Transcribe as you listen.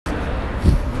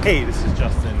Hey, this is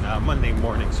Justin, Monday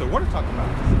morning. So I want to talk about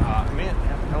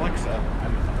Alexa,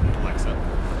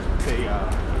 they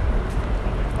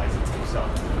license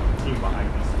themselves, the team behind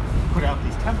this, put out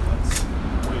these templates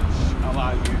which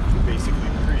allow you to basically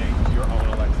create your own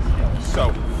Alexa skills. So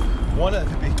one of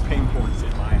the big pain points in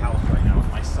my house right now is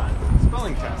my son with the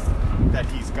spelling test that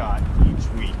he's got each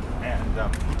week, and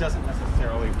he doesn't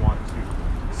necessarily want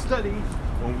to study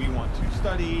when we want to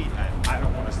study, and I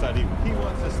don't want to study when he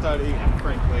wants to study, and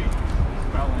frankly,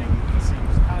 spelling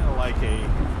seems kind of like a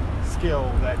skill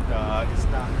that is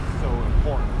not so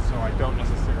important, so I don't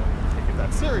necessarily take it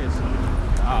that seriously.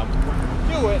 When we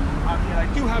do it, I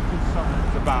do have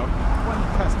concerns about when the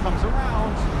test comes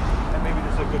around, and maybe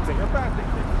there's a good thing or bad thing,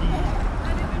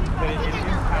 that it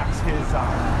impacts his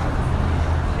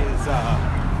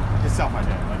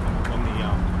self-identity. Like when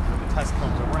the test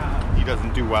comes around, he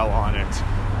doesn't do well on it,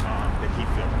 that he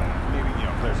feels bad. Maybe,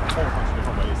 there's a whole bunch of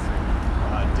different ways to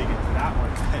dig into that one,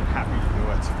 and happy to do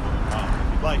it. If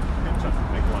you'd like, just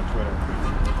make one on Twitter.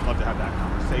 We'd love to have that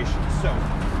conversation. So,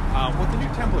 what the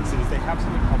new templates is, they have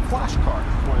something called flashcards,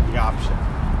 one of the options.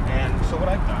 And so what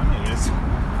I've done is,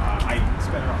 I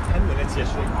spent around 10 minutes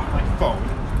yesterday on my phone,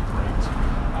 right,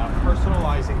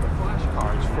 personalizing the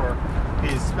flashcards for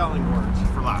his spelling words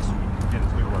for last week and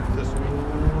his new words this week.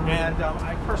 And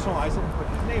I personalized them and put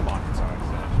his name on it. So I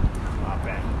said,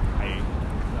 Ben,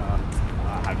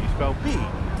 how do you spell B?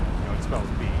 It spells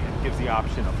B, and it gives the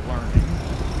option of learning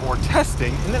or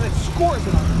testing, and then it scores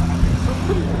it on the back end. So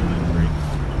pretty elementary,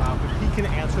 but he can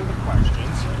answer the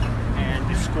questions, and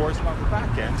it scores it on the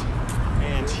back end,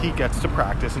 and he gets to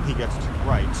practice, and he gets to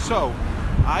write. So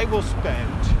I will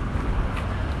spend,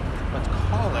 let's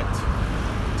call it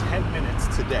 10 minutes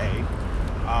today,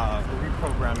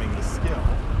 reprogramming the skill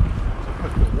to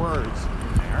put the words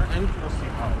in there, and we'll see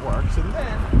how it works. And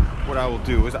then what I will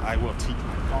do is I will teach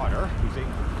my daughter, who's 8 years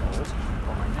old,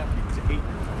 or my nephew, who's 8 years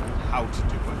old, how to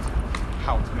do it,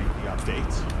 how to make the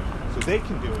updates, so they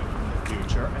can do it in the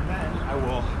future. And then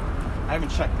I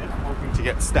haven't checked it, I'm hoping to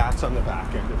get stats on the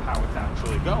back end of how it's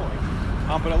actually going.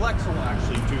 But Alexa will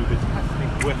actually do the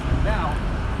testing with me. Now,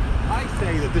 I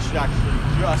say that this should actually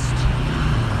just,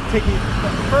 taking it a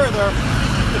step further,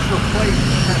 just replace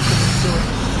the testing during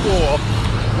school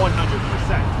 100%,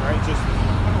 right? Just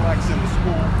put Alexa in the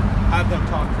school, have them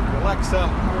talk to the Alexa,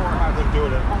 or have them do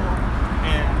it at home,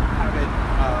 and have it,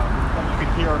 then you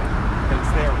can hear that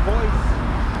it's their voice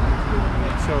who's doing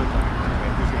it, so it's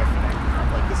like, who's going to connect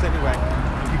like this anyway.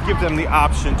 You give them the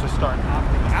option to start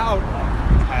opting out of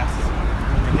the tests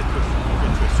when they get to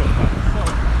a certain level. So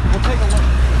we'll take a look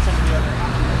at some of the other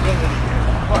ability here,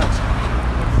 but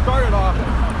it started off as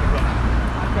something that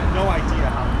I've got no idea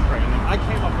how to train. And I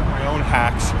came up with my own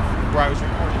hacks where I was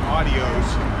recording audios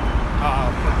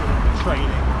for doing the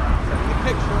training, where I was sending the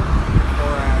picture,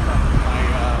 or as my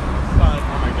son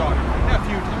or my daughter, my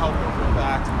nephew, to help me with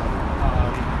that.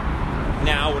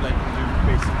 Now what I can do is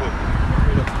basically get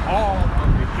rid of all of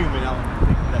the human element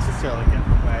that can necessarily get in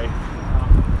the way.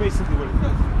 Basically what it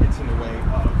does is it gets in the way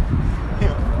of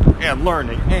him and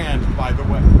learning. And by the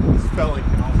way, spelling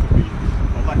can also be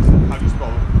Alexa, how do you spell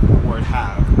the word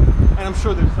have? And I'm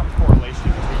sure there's some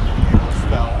correlation between being able to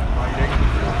spell and writing.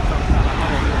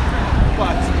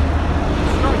 But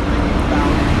start thinking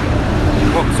about,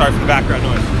 sorry for the background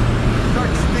noise. Start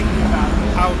thinking about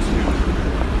how to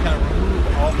kind of remove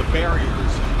all the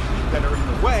barriers that are in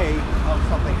the way of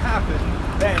something happening.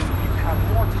 Then you have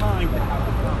more time to have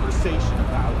a conversation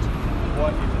about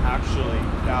what is actually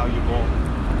valuable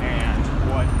and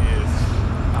what is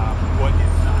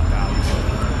not valuable.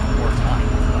 More time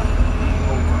is left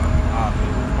over.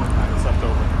 More time is left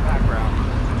over in the background to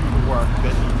do the work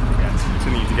that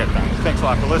needs to get done. Thanks a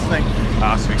lot for listening.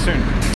 Speak soon.